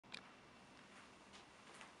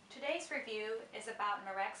Today's review is about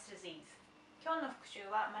Marek's disease. 今日の復習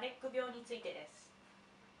はマレック病についてです。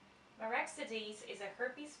Marek's disease is a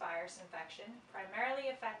herpes virus infection primarily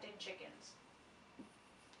affecting chickens.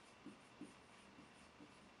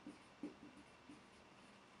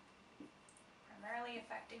 Primarily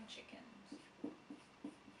affecting chickens.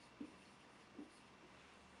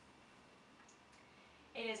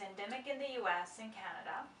 It is endemic in the US and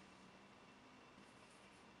Canada.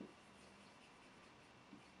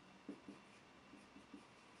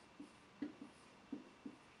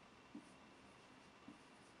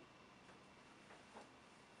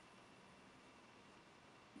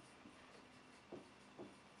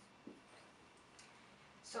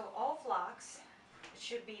 So all flocks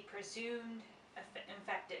should be presumed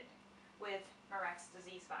infected with Marek's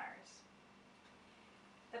disease virus.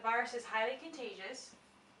 The virus is highly contagious,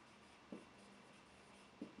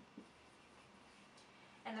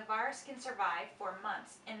 and the virus can survive for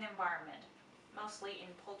months in the environment, mostly in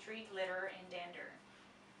poultry, litter, and dander.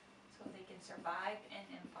 So they can survive in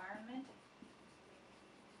environment,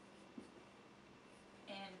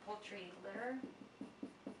 in poultry litter,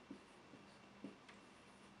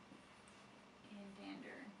 and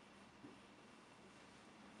dander.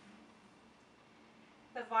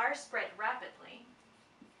 The virus spread rapidly.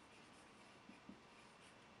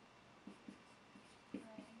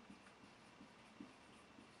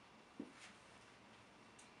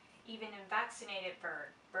 Even in vaccinated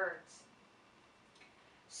birds.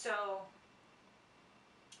 So,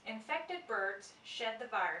 infected birds shed the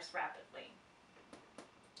virus rapidly,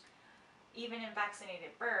 even in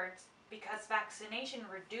vaccinated birds, because vaccination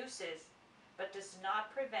reduces but does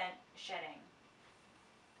not prevent shedding.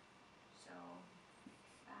 So,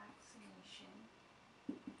 vaccination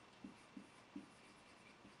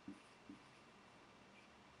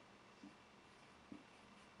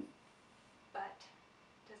but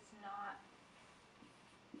does not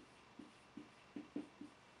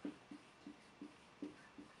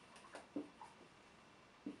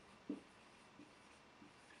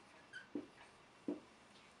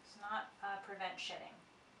prevent shedding.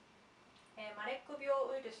 マレック病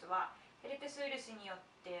ウイルスはヘルペスウイルスによっ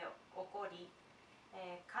て起こり、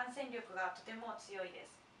感染力がとても強いで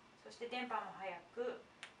す。そして伝播も早く、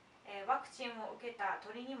ワクチンを受けた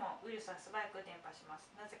鳥にもウイルスは素早く伝播します。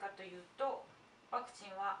なぜかというと、ワクチ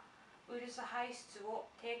ンはウイルス排出を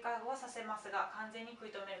低下をさせますが、完全に食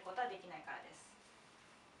い止めることはできないからです。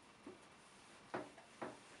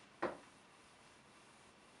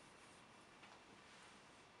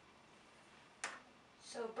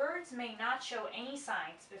So birds may not show any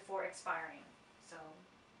signs before expiring. So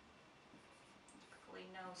typically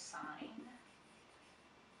no sign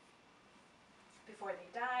before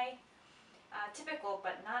they die. Typical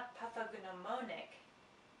but not pathognomonic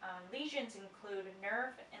lesions include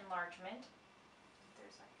nerve enlargement.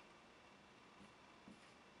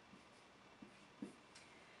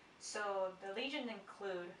 So the lesions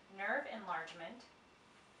include nerve enlargement,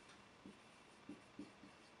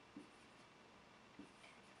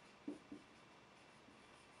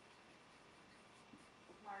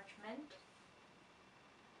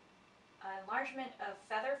 enlargement of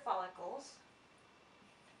feather follicles,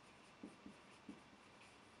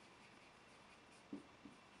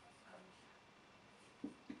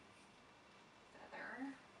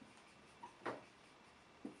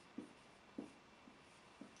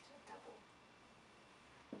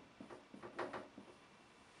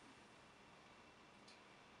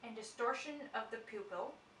 and distortion of the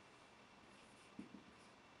pupil,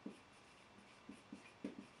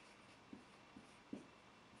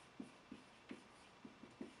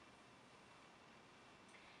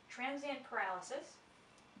 transient paralysis,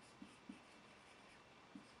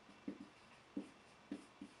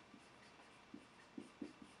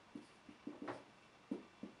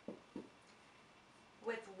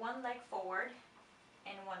 with one leg forward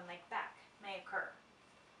and one leg back may occur.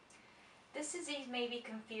 This disease may be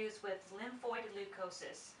confused with lymphoid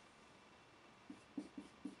leukosis.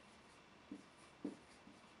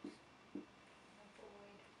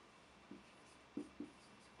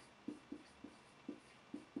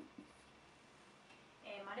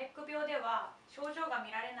マレック病では症状が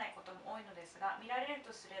見られないことも多いのですが、見られる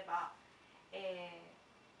とすれば、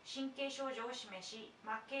神経症状を示し、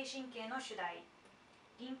末系神経の主題、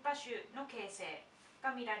リンパ腫の形成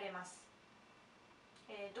が見られます。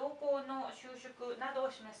瞳孔の収縮など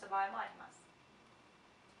を示す場合もあります。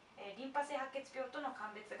リンパ性白血病との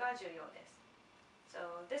鑑別が重要です。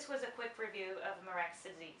So this was a quick review of Marek's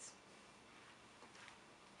disease.